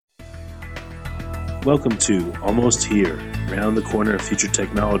Welcome to Almost Here, Round the Corner Future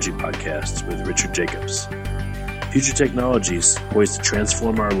Technology podcast with Richard Jacobs. Future technologies poised to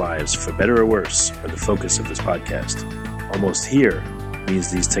transform our lives for better or worse are the focus of this podcast. Almost here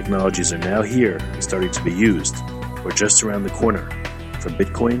means these technologies are now here and starting to be used, or just around the corner, from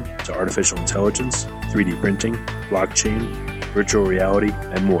Bitcoin to artificial intelligence, 3D printing, blockchain, virtual reality,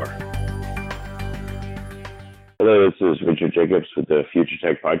 and more. Hello, this is Richard Jacobs with the Future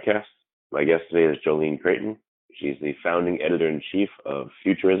Tech Podcast. My guest today is Jolene Creighton. She's the founding editor-in-chief of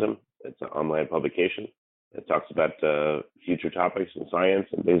Futurism. It's an online publication that talks about future topics in science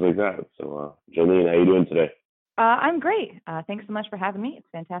and things like that. So, Jolene, how are you doing today? I'm great. Thanks so much for having me. It's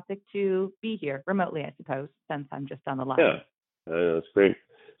fantastic to be here remotely, I suppose, since I'm just on the line. Yeah, that's great.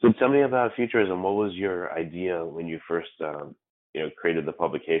 So tell me about Futurism. What was your idea when you first, created the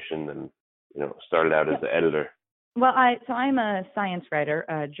publication and, started out as the editor? Well, I'm a science writer,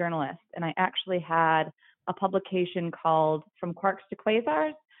 a journalist, and I actually had a publication called From Quarks to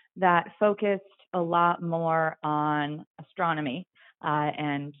Quasars that focused a lot more on astronomy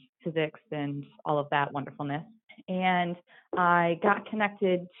and physics and all of that wonderfulness. And I got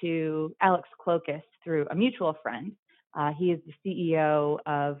connected to Alex Klokas through a mutual friend. He is the CEO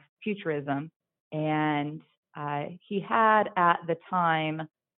of Futurism, and he had at the time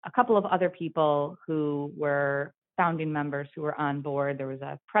a couple of other people who were founding members who were on board. There was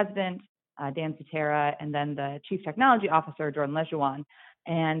a president, Dan Sutera, and then the chief technology officer, Jordan Lejeune.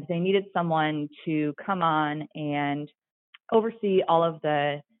 And they needed someone to come on and oversee all of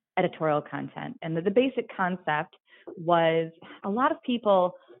the editorial content. And the basic concept was a lot of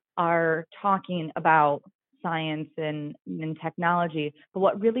people are talking about science and technology, but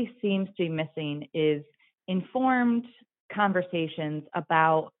what really seems to be missing is informed conversations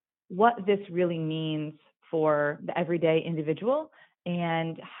about what this really means for the everyday individual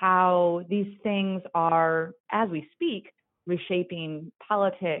and how these things are, as we speak, reshaping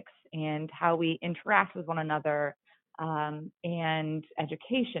politics and how we interact with one another and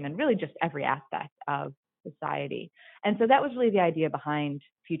education and really just every aspect of society. And so that was really the idea behind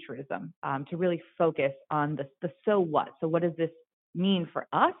Futurism, to really focus on the so what. So what does this mean for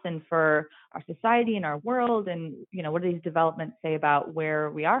us and for our society and our world? And, what do these developments say about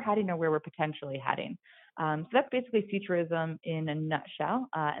where we are heading or where we're potentially heading? So that's basically Futurism in a nutshell.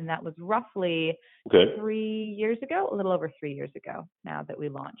 And that was roughly 3 years ago, a little over 3 years ago now that we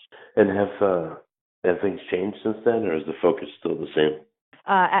launched. And have things changed since then, or is the focus still the same?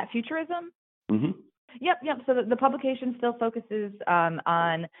 At Futurism? Mm-hmm. Yep. So the publication still focuses on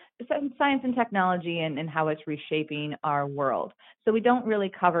science and technology and how it's reshaping our world. So we don't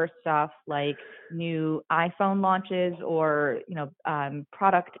really cover stuff like new iPhone launches or,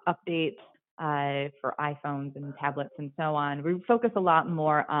 product updates for iPhones and tablets and so on. We focus a lot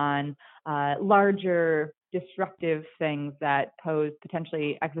more on larger disruptive things that pose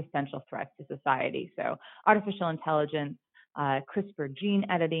potentially existential threats to society. So artificial intelligence, CRISPR gene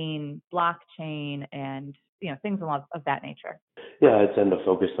editing, blockchain, and things of that nature. Yeah, I tend to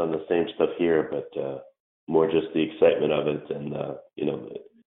focus on the same stuff here, but more just the excitement of it and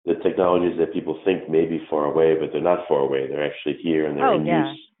the technologies that people think may be far away, but they're not far away. They're actually here and they're in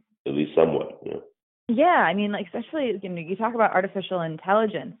use, at least somewhat. Yeah, I mean, especially you talk about artificial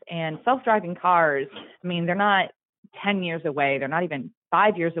intelligence and self-driving cars. I mean, they're not 10 years away. They're not even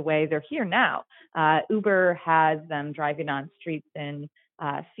 5 years away. They're here now. Uber has them driving on streets in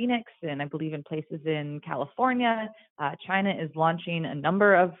Phoenix and I believe in places in California. China is launching a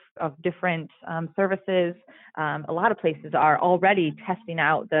number of different services. A lot of places are already testing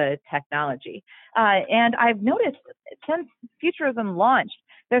out the technology. And I've noticed since Futurism launched,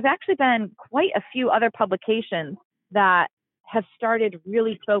 there's actually been quite a few other publications that have started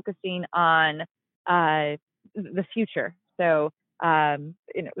really focusing on the future. So,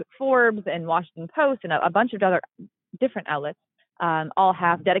 Forbes and Washington Post and a bunch of other different outlets all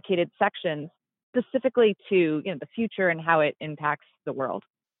have dedicated sections specifically to the future and how it impacts the world.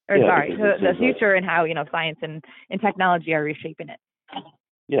 The future and how science and technology are reshaping it.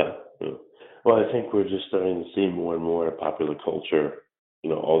 Yeah. Well, I think we're just starting to see more and more in popular culture,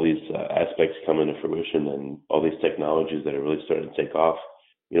 all these aspects come into fruition and all these technologies that are really starting to take off.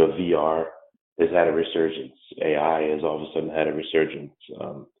 VR has had a resurgence. AI has all of a sudden had a resurgence.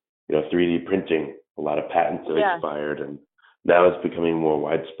 3D printing, a lot of patents have expired, and now it's becoming more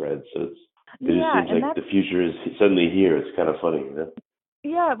widespread. So it just seems like the future is suddenly here. It's kind of funny,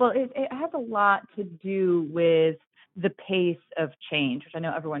 Yeah, well, it has a lot to do with the pace of change, which I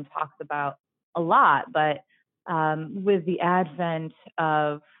know everyone talks about a lot, but with the advent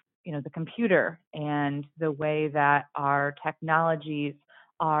of the computer and the way that our technologies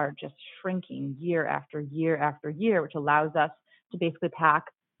are just shrinking year after year after year, which allows us to basically pack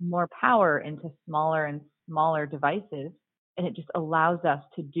more power into smaller and smaller devices. And it just allows us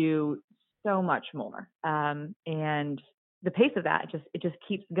to do so much more. And the pace of that it just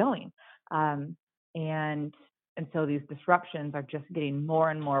keeps going. Um, and and so these disruptions are just getting more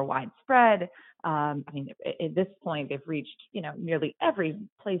and more widespread. I mean, at this point, they've reached, nearly every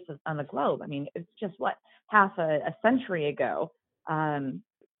place on the globe. I mean, it's just half a century ago,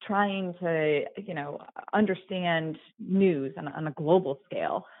 trying to, understand news on a global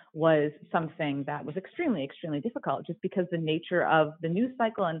scale was something that was extremely, extremely difficult just because the nature of the news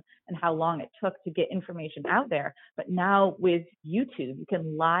cycle and how long it took to get information out there. But now with YouTube, you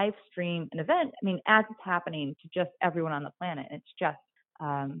can live stream an event, I mean, as it's happening to just everyone on the planet. It's just,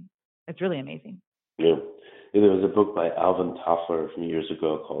 it's really amazing. Yeah. There was a book by Alvin Toffler from years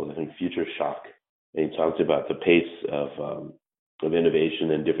ago called, I think, Future Shock. And he talked about the pace of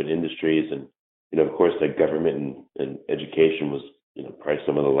innovation in different industries. And, of course, like government and education was, probably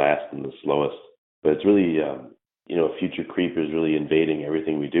some of the last and the slowest. But it's really, future creep is really invading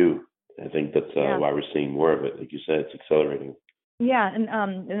everything we do. I think that's why we're seeing more of it. Like you said, it's accelerating. Yeah, and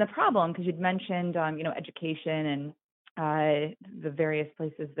the problem, because you'd mentioned, education and the various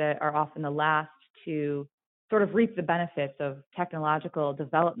places that are often the last to sort of reap the benefits of technological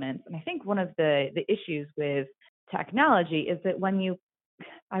developments. And I think one of the issues with technology is that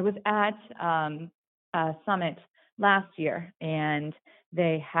I was at a summit last year, and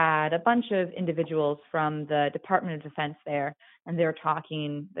they had a bunch of individuals from the Department of Defense there, and they were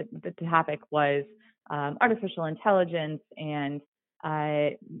talking, the topic was artificial intelligence and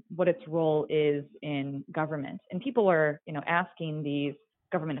what its role is in government. And people were, asking these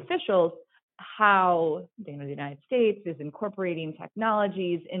government officials how the United States is incorporating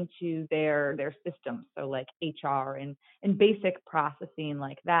technologies into their systems, so like HR and basic processing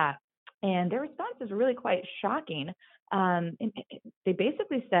like that. And their responses were really quite shocking. And they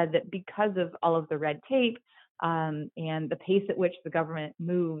basically said that because of all of the red tape and the pace at which the government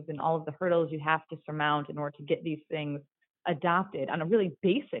moves and all of the hurdles you have to surmount in order to get these things adopted on a really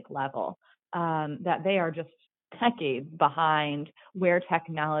basic level, that they are just decades behind where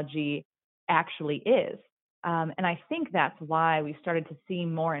technology actually is. And I think that's why we started to see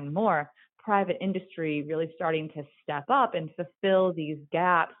more and more private industry really starting to step up and fulfill these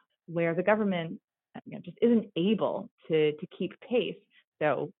gaps where the government just isn't able to keep pace.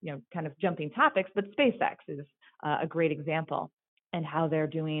 So, kind of jumping topics, but SpaceX is a great example, and how they're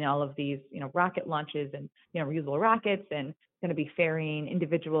doing all of these, rocket launches and, reusable rockets, and going to be ferrying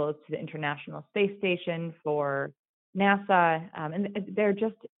individuals to the International Space Station for NASA. And they're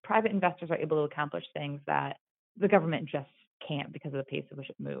just, private investors are able to accomplish things that the government just can't because of the pace at which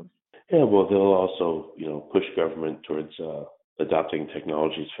it moves. Yeah, well, they'll also, push government towards adopting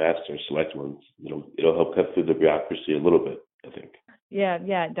technologies faster, select ones. It'll help cut through the bureaucracy a little bit, I think. Yeah,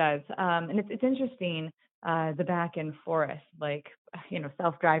 it does. And it's interesting, the back and forth, like,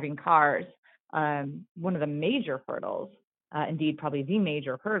 self-driving cars. One of the major hurdles, indeed probably the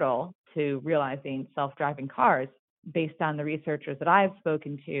major hurdle to realizing self-driving cars, based on the researchers that I've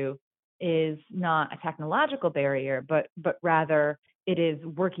spoken to, is not a technological barrier, but rather it is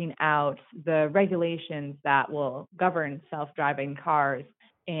working out the regulations that will govern self-driving cars,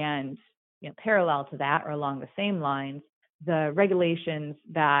 and parallel to that, or along the same lines, the regulations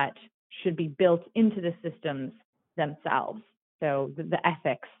that should be built into the systems themselves. So the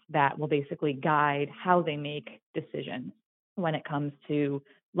ethics that will basically guide how they make decisions when it comes to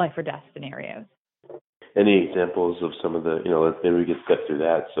life or death scenarios. Any examples of some of the, maybe we could step through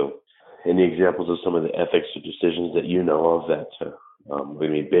that. So any examples of some of the ethics or decisions that you know of that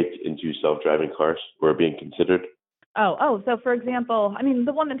baked into self-driving cars or are being considered? So for example, I mean,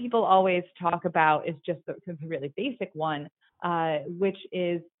 the one that people always talk about is just the really basic one, which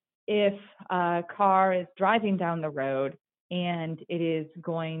is if a car is driving down the road and it is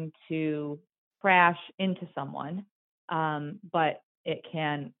going to crash into someone, but it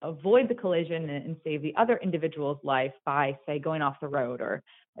can avoid the collision and save the other individual's life by, say, going off the road, or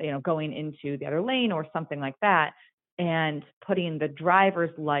going into the other lane or something like that, and putting the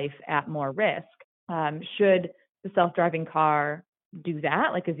driver's life at more risk. Should the self-driving car do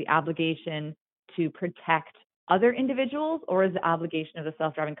that? Like, is the obligation to protect other individuals, or is the obligation of the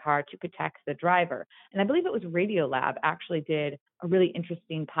self-driving car to protect the driver? And I believe it was Radiolab actually did a really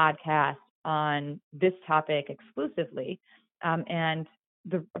interesting podcast on this topic exclusively. And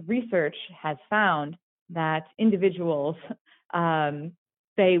the research has found that individuals,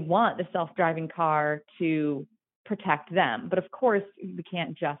 they want the self-driving car to protect them. But of course, we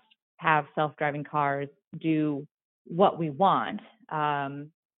can't just have self-driving cars do what we want.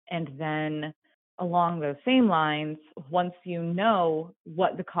 And then along those same lines, once you know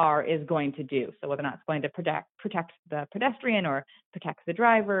what the car is going to do, so whether or not it's going to protect the pedestrian or protect the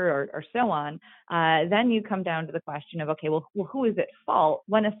driver or so on, then you come down to the question of, okay, well, who is at fault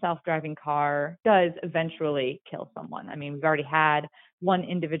when a self-driving car does eventually kill someone? I mean, we've already had one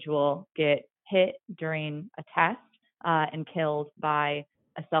individual get hit during a test and killed by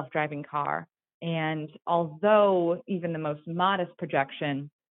a self-driving car. And although even the most modest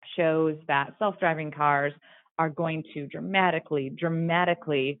projection shows that self-driving cars are going to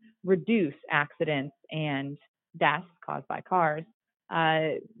dramatically reduce accidents and deaths caused by cars,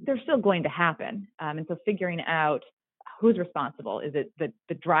 they're still going to happen. And so figuring out who's responsible. Is it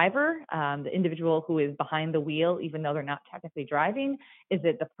the driver, the individual who is behind the wheel, even though they're not technically driving? Is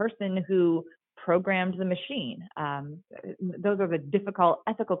it the person who programmed the machine? Those are the difficult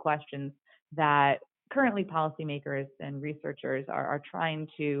ethical questions that currently policymakers and researchers are trying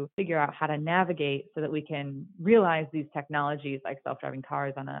to figure out how to navigate so that we can realize these technologies like self-driving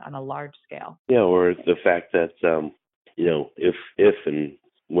cars on a large scale. Yeah, or the fact that, if and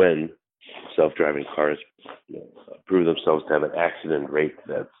when self-driving cars prove themselves to have an accident rate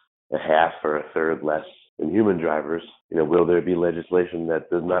that's a half or a third less than human drivers, will there be legislation that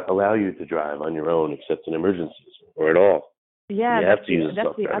does not allow you to drive on your own except in emergencies or at all? Yeah, you have to use a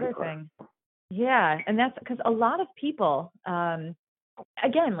that's the self-driving other car. thing. Yeah, and that's because a lot of people,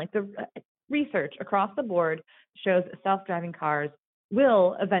 again, like the research across the board shows that self-driving cars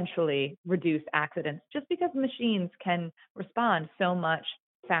will eventually reduce accidents just because machines can respond so much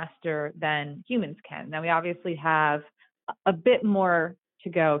faster than humans can. Now, we obviously have a bit more to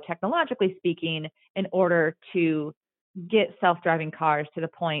go, technologically speaking, in order to get self-driving cars to the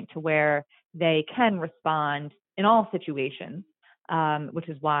point to where they can respond in all situations, which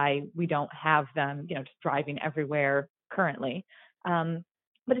is why we don't have them, just driving everywhere currently.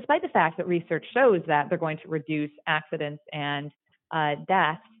 But despite the fact that research shows that they're going to reduce accidents and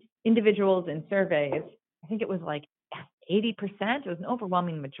deaths, individuals in surveys, I think it was like 80%, it was an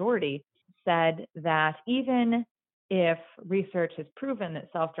overwhelming majority, said that even if research has proven that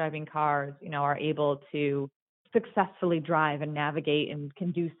self-driving cars, are able to successfully drive and navigate and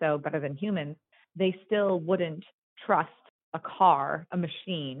can do so better than humans, they still wouldn't trust a car, a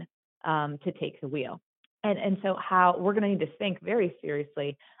machine, to take the wheel. And so how we're going to need to think very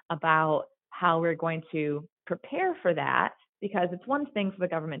seriously about how we're going to prepare for that, because it's one thing for the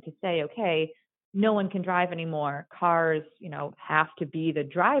government to say, okay, no one can drive anymore. Cars, have to be the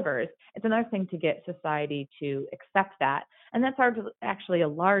drivers. It's another thing to get society to accept that. And that's actually a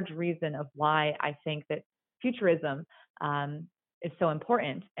large reason of why I think that futurism is so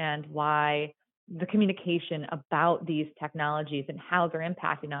important, and why the communication about these technologies and how they're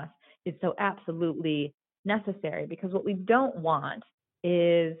impacting us is so absolutely necessary. Because what we don't want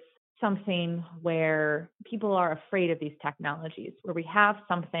is something where people are afraid of these technologies, where we have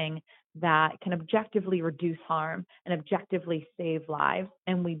something that can objectively reduce harm and objectively save lives,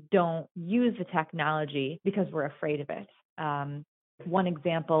 and we don't use the technology because we're afraid of it. One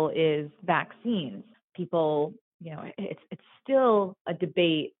example is vaccines. People, it's still a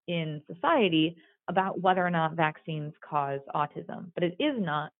debate in society about whether or not vaccines cause autism, but it is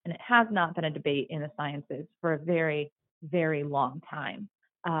not, and it has not been a debate in the sciences for a very, very long time.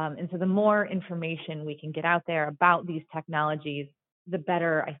 And so the more information we can get out there about these technologies, the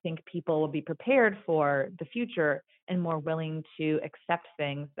better I think people will be prepared for the future and more willing to accept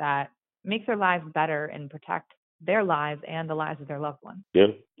things that make their lives better and protect their lives and the lives of their loved ones. Yeah,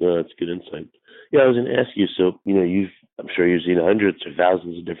 no, that's good insight. Yeah, I was going to ask you, so, I'm sure you've seen hundreds or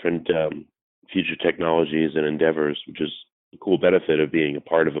thousands of different future technologies and endeavors, which is a cool benefit of being a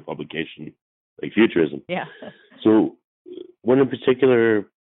part of a publication like Futurism. Yeah. So one in particular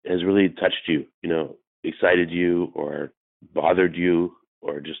has really touched you, excited you or bothered you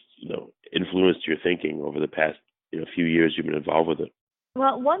or just, influenced your thinking over the past, few years you've been involved with it?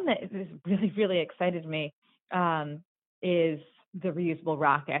 Well, one that has really, really excited me is the reusable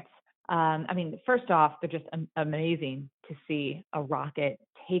rockets. First off, they're just amazing to see a rocket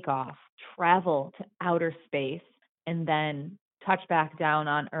take off, travel to outer space, and then touch back down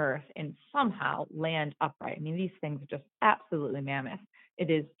on Earth and somehow land upright. These things are just absolutely mammoth.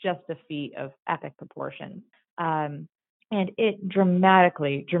 It is just a feat of epic proportions. And it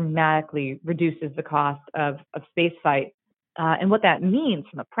dramatically reduces the cost of space flight. And what that means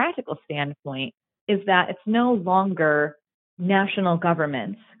from a practical standpoint is that it's no longer national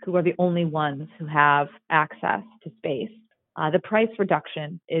governments who are the only ones who have access to space. The price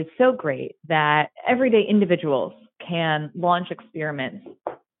reduction is so great that everyday individuals can launch experiments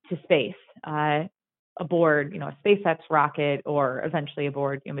to space. aboard, a SpaceX rocket, or eventually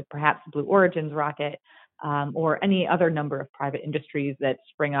aboard, perhaps Blue Origin's rocket, or any other number of private industries that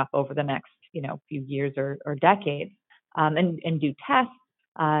spring up over the next, few years or decades, and do tests,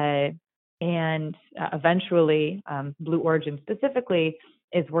 and eventually, Blue Origin specifically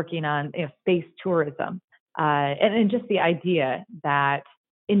is working on space tourism, and just the idea that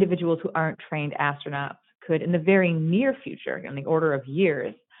individuals who aren't trained astronauts could, in the very near future, in the order of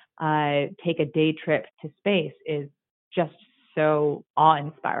years, take a day trip to space is just so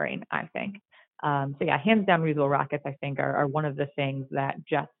awe-inspiring, I think. So yeah, hands down, reusable rockets, I think, are one of the things that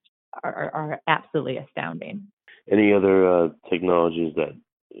just are absolutely astounding. Any other technologies that,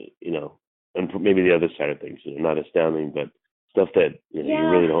 and maybe the other side of things, not astounding, but stuff that you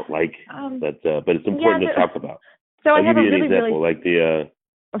really don't like, but it's important to talk about. So I'll give you an really, example, like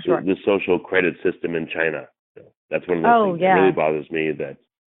sure. the social credit system in China. That's one of those things that really bothers me. That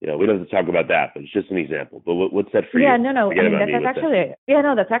we don't have to talk about that, but it's just an example. But what's that for you? Yeah, no.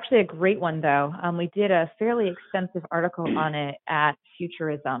 That's actually a great one, though. We did a fairly extensive article on it at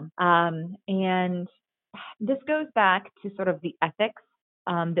Futurism, and this goes back to sort of the ethics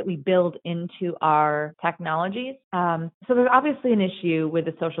that we build into our technologies. So there's obviously an issue with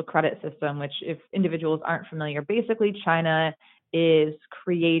the social credit system, which, if individuals aren't familiar, basically China is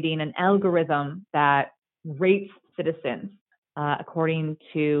creating an algorithm that rates citizens according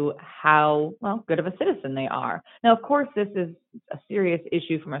to how good of a citizen they are. Now, of course, this is a serious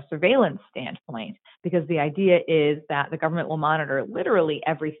issue from a surveillance standpoint, because the idea is that the government will monitor literally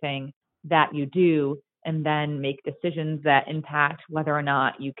everything that you do and then make decisions that impact whether or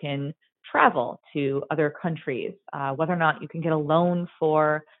not you can travel to other countries, whether or not you can get a loan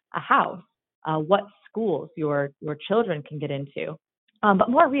for a house, what schools your children can get into. But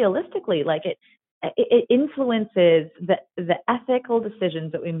more realistically, it influences the ethical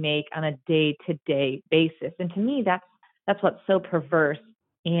decisions that we make on a day-to-day basis. And to me, that's what's so perverse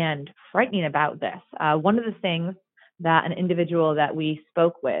and frightening about this. One of the things that an individual that we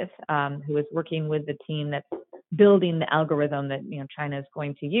spoke with, who was working with the team that's building the algorithm that China is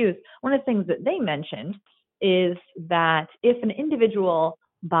going to use, one of the things that they mentioned is that if an individual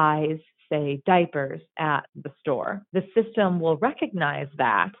buys, say, diapers at the store, the system will recognize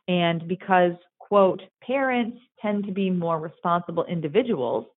that, and because, quote, parents tend to be more responsible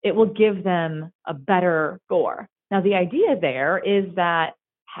individuals, it will give them a better score. Now, the idea there is that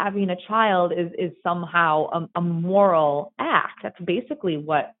having a child is somehow a moral act. That's basically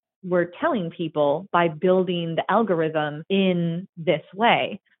what we're telling people by building the algorithm in this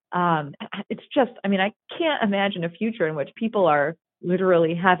way. It's just, I can't imagine a future in which people are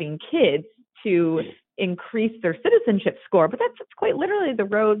literally having kids to increase their citizenship score, but that's quite literally the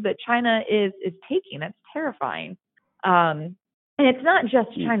road that China is taking. That's terrifying. And it's not just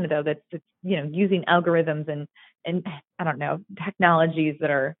China, though, that's using algorithms and I don't know, technologies that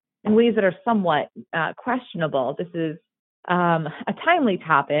are in ways that are somewhat questionable. This is a timely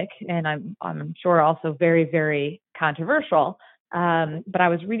topic, and I'm sure also very, very controversial. But I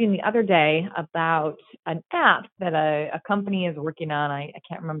was reading the other day about an app that a company is working on. I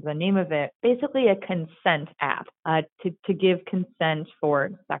can't remember the name of it. Basically, a consent app to give consent for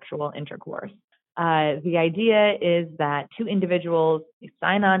sexual intercourse. The idea is that two individuals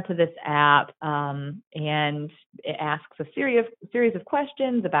sign on to this app, and it asks a series of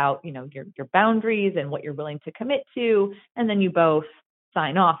questions about your boundaries and what you're willing to commit to, and then you both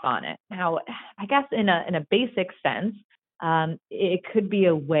sign off on it. Now, I guess in a basic sense, it could be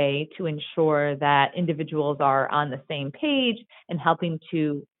a way to ensure that individuals are on the same page and helping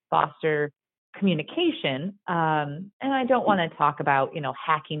to foster communication. And I don't want to talk about,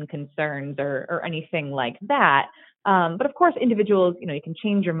 hacking concerns or anything like that. But of course, individuals, you can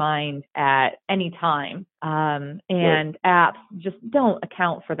change your mind at any time. And apps just don't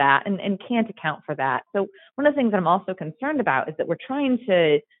account for that and can't account for that. So one of the things that I'm also concerned about is that we're trying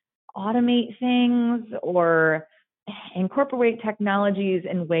to automate things or incorporate technologies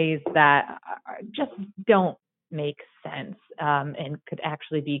in ways that just don't make sense, and could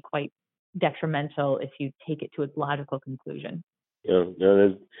actually be quite detrimental if you take it to its logical conclusion. Yeah,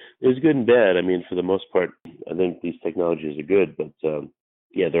 no, there's good and bad. For the most part, I think these technologies are good, but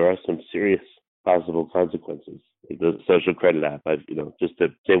there are some serious possible consequences. Like the social credit app, just to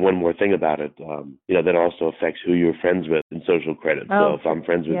say one more thing about it, that also affects who you're friends with in social credit. So if I'm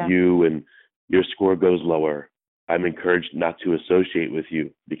friends with you and your score goes lower, I'm encouraged not to associate with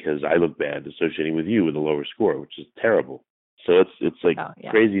you because I look bad associating with you with a lower score, which is terrible. So it's like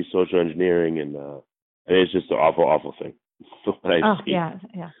crazy social engineering, and it's just an awful, awful thing. Yeah.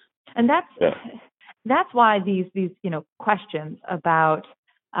 And that's why these questions about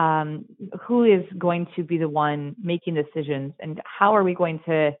who is going to be the one making decisions, and how are we going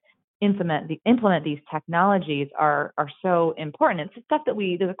to implement these technologies are so important. It's stuff that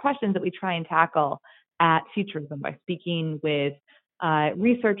they're the questions that we try and tackle at Futurism by speaking with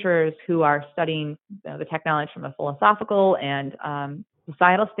researchers who are studying the technology from a philosophical and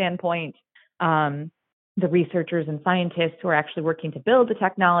societal standpoint, the researchers and scientists who are actually working to build the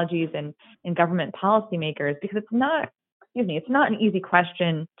technologies, and government policymakers, because it's not an easy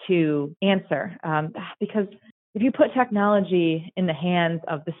question to answer, because if you put technology in the hands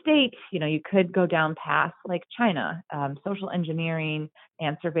of the state, you could go down paths like China. Social engineering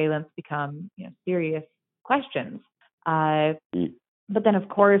and surveillance become serious questions. But then, of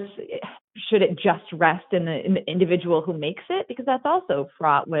course, should it just rest in the individual who makes it? Because that's also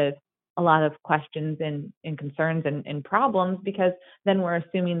fraught with a lot of questions and concerns and problems, because then we're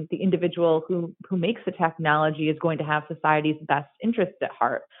assuming the individual who makes the technology is going to have society's best interests at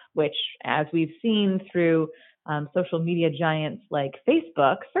heart, which, as we've seen through social media giants like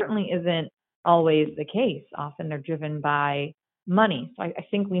Facebook, certainly isn't always the case. Often they're driven by money. So I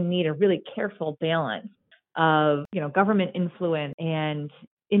think we need a really careful balance of government influence and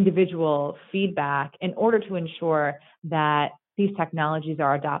individual feedback in order to ensure that these technologies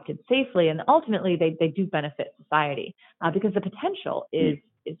are adopted safely, and ultimately they do benefit society, because the potential is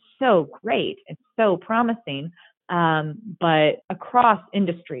so great, it's so promising. But across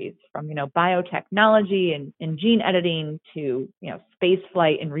industries, from biotechnology and gene editing to space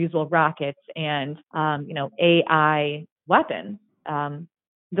flight and reusable rockets and AI weapons,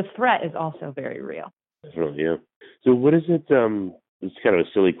 the threat is also very real. Definitely, yeah. So what is it? It's kind of a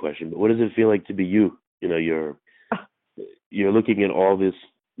silly question, but what does it feel like to be you? You're looking at all this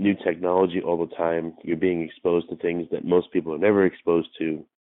new technology all the time. You're being exposed to things that most people are never exposed to,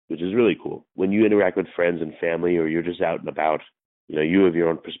 which is really cool. When you interact with friends and family, or you're just out and about, you have your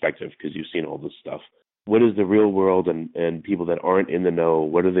own perspective because you've seen all this stuff. What is the real world and people that aren't in the know?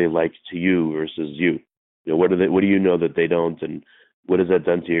 What are they like to you versus you? What do you know that they don't, and what has that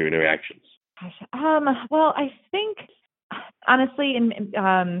done to your interactions? Well, I think honestly,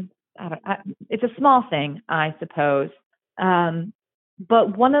 it's a small thing, I suppose.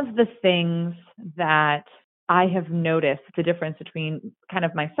 But one of the things that I have noticed the difference between kind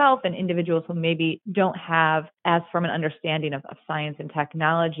of myself and individuals who maybe don't have as firm an understanding of science and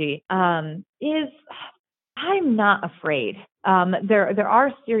technology, is I'm not afraid. There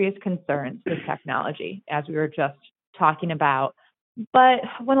are serious concerns with technology, as we were just talking about. But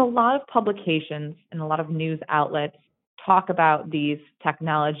when a lot of publications and a lot of news outlets talk about these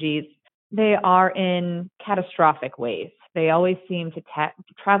technologies, they are in catastrophic ways. They always seem to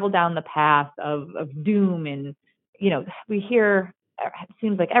travel down the path of doom. And, we hear, it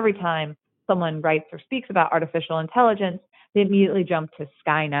seems like every time someone writes or speaks about artificial intelligence, they immediately jump to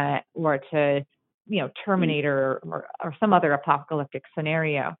Skynet or to, Terminator or some other apocalyptic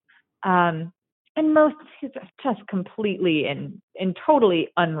scenario. And most is just completely and totally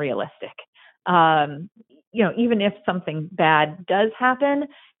unrealistic. Even if something bad does happen,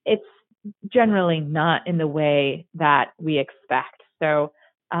 it's generally not in the way that we expect. So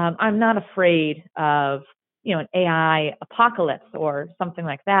I'm not afraid of, an AI apocalypse or something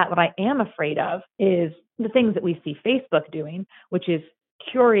like that. What I am afraid of is the things that we see Facebook doing, which is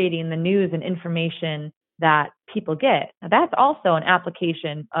curating the news and information that people get. Now, that's also an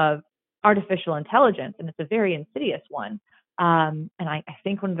application of artificial intelligence, and it's a very insidious one. And I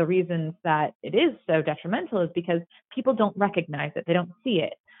think one of the reasons that it is so detrimental is because people don't recognize it. They don't see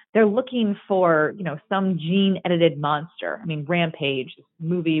it. They're looking for, some gene-edited monster. I mean, Rampage, this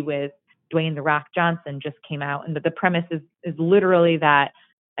movie with Dwayne "The Rock" Johnson, just came out, and the premise is literally that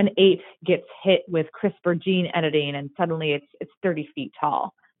an ape gets hit with CRISPR gene editing, and suddenly it's 30 feet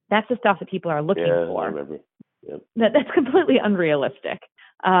tall. That's the stuff that people are looking for. I remember. Yep. That's completely unrealistic.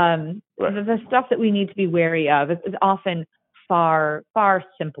 Right. The stuff that we need to be wary of is often far, far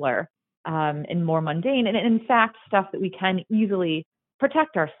simpler and more mundane, and in fact, stuff that we can easily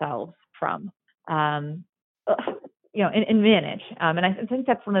protect ourselves from, and manage. And I think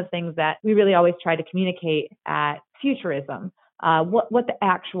that's one of the things that we really always try to communicate at Futurism, what the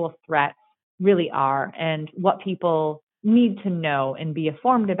actual threats really are and what people need to know and be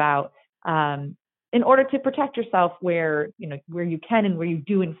informed about in order to protect yourself where you can and where you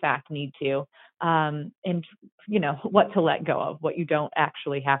do in fact need to, and what to let go of, what you don't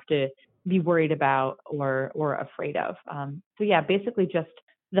actually have to be worried about or afraid of. So yeah, basically just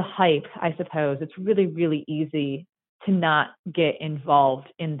the hype, I suppose. It's really, really easy to not get involved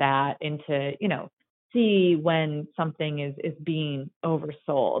in that and to, see when something is being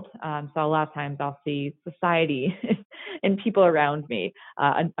oversold. So a lot of times I'll see society and people around me.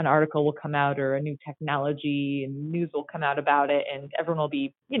 An article will come out or a new technology and news will come out about it, and everyone will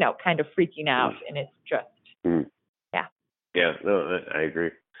be, kind of freaking out. And it's just, yeah. Yeah, no, I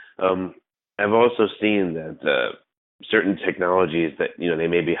agree. I've also seen that certain technologies that, they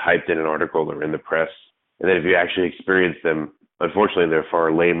may be hyped in an article or in the press, and then if you actually experience them, unfortunately, they're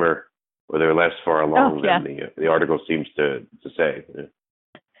far lamer or they're less far along than the article seems to say.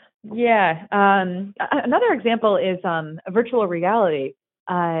 Yeah. Another example is virtual reality.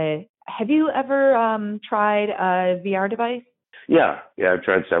 Have you ever tried a VR device? Yeah, I've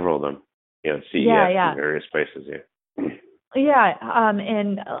tried several of them. CES and various places. Yeah,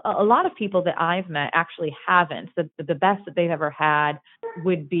 and a lot of people that I've met actually haven't. The best that they've ever had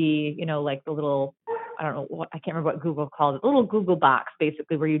would be, like the little, I don't know, I can't remember what Google called it, the little Google box,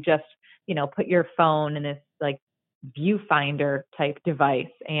 basically, where you just, put your phone in this like viewfinder type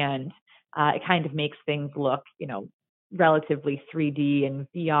device, and it kind of makes things look, relatively 3D and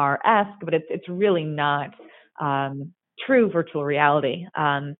VR-esque, but it's really not true virtual reality.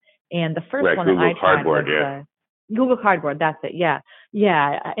 And the first one Google that I tried Cardboard, was Google Cardboard. That's it. Yeah.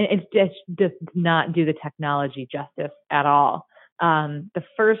 It just does not do the technology justice at all. The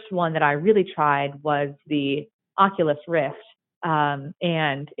first one that I really tried was the Oculus Rift,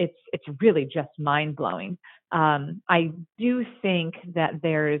 and it's really just mind blowing. I do think that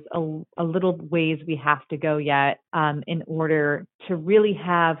there's a little ways we have to go yet in order to really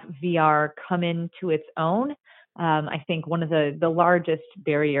have VR come into its own. I think one of the largest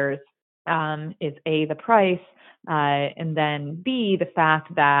barriers is A, the price, and then B, the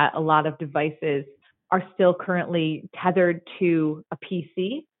fact that a lot of devices are still currently tethered to a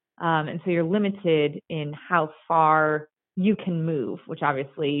PC. And so you're limited in how far you can move, which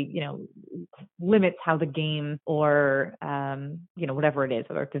obviously, limits how the game or, whatever it is,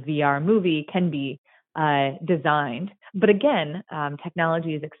 whether it's a VR movie, can be designed. But again,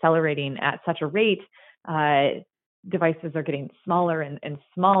 technology is accelerating at such a rate. Devices are getting smaller and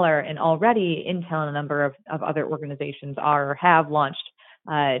smaller, and already Intel and a number of other organizations are or have launched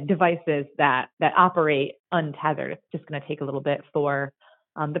devices that operate untethered. It's just going to take a little bit for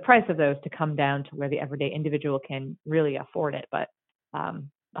the price of those to come down to where the everyday individual can really afford it. But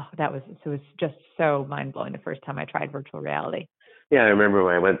it was just so mind-blowing the first time I tried virtual reality. Yeah, I remember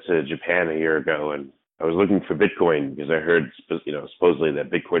when I went to Japan a year ago, and I was looking for Bitcoin because I heard, supposedly that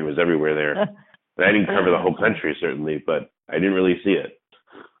Bitcoin was everywhere there. And I didn't cover the whole country, certainly, but I didn't really see it.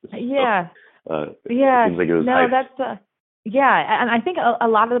 Yeah. It seems like it was hyped. That's and I think a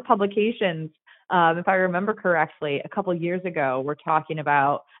lot of the publications, if I remember correctly, a couple of years ago, were talking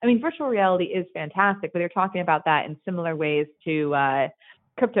about, virtual reality is fantastic, but they're talking about that in similar ways to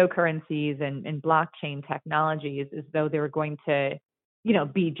cryptocurrencies and blockchain technologies, as though they were going to,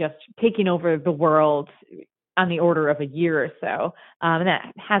 be just taking over the world on the order of a year or so. And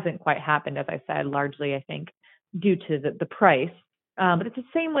that hasn't quite happened, as I said, largely, I think, due to the price. But it's the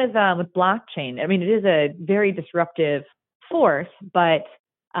same with blockchain. It is a very disruptive force, but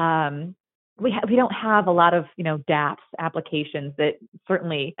we don't have a lot of, dApps applications that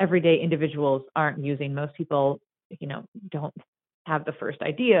certainly everyday individuals aren't using. Most people, don't have the first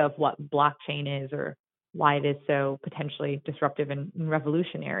idea of what blockchain is or why it is so potentially disruptive and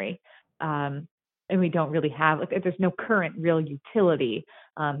revolutionary. And we don't really have, there's no current real utility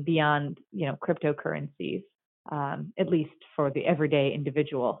beyond, cryptocurrencies, at least for the everyday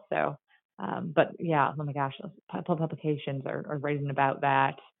individual. So, but yeah, oh my gosh, publications are writing about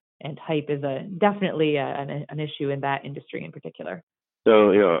that, and hype is definitely an issue in that industry in particular.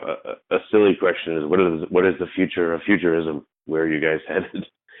 So, a silly question is, what is the future of futurism? Where are you guys headed?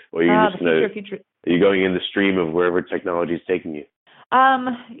 Or are you are you going in the stream of wherever technology is taking you?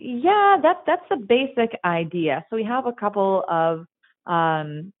 That's the basic idea. So we have a couple of,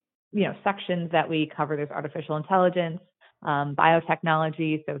 sections that we cover. There's artificial intelligence,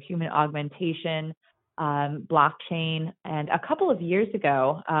 biotechnology, so human augmentation, blockchain. And a couple of years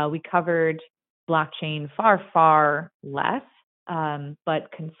ago, we covered blockchain far, far less,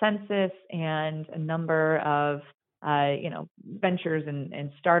 but Consensus and a number of, ventures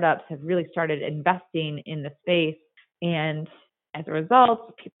and startups have really started investing in the space. And as a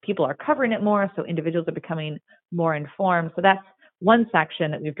result, people are covering it more, so individuals are becoming more informed. So that's one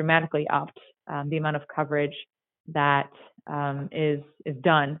section that we've dramatically upped the amount of coverage that is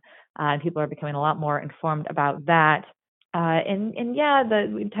done. People are becoming a lot more informed about that.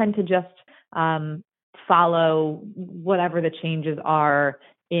 We tend to just follow whatever the changes are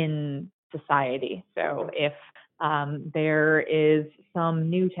in society. So if There is some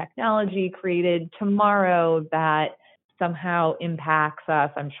new technology created tomorrow that somehow impacts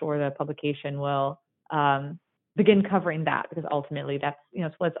us. I'm sure the publication will begin covering that, because ultimately that's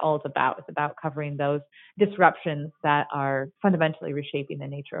what it's all about. It's about covering those disruptions that are fundamentally reshaping the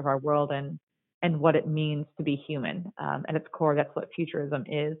nature of our world and what it means to be human. At its core, that's what futurism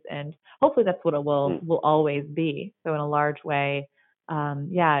is, and hopefully that's what it will always be. So in a large way,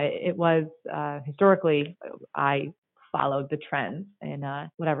 it was historically, I followed the trends and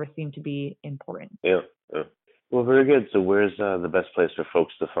whatever seemed to be important. Yeah. Well, very good. So where's the best place for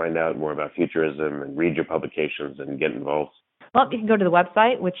folks to find out more about futurism and read your publications and get involved? Well, you can go to the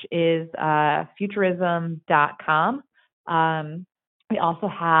website, which is futurism.com. We also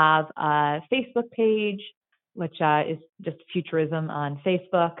have a Facebook page, which is just Futurism on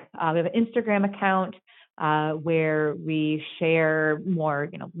Facebook. We have an Instagram account where we share more,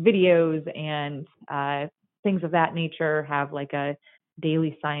 videos and things of that nature, have like a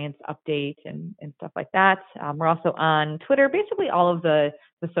daily science update and stuff like that. We're also on Twitter, basically all of the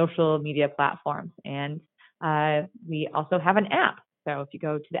social media platforms. And we also have an app. So if you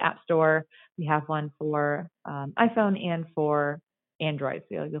go to the App Store, we have one for iPhone and for Android.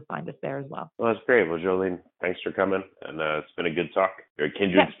 So you'll find us there as well. Well, that's great. Well, Jolene, thanks for coming. And it's been a good talk. You're a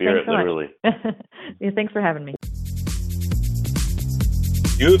kindred spirit, literally. Thanks for having me.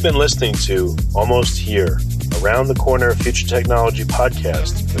 You have been listening to Almost Here, Around the Corner Future Technology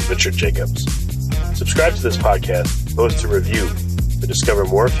podcast with Richard Jacobs. Subscribe to this podcast, post a review to discover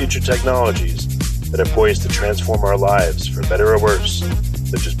more future technologies that are poised to transform our lives for better or worse,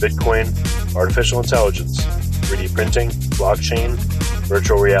 such as Bitcoin, artificial intelligence, 3D printing, blockchain,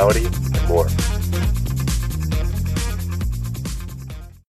 virtual reality, and more.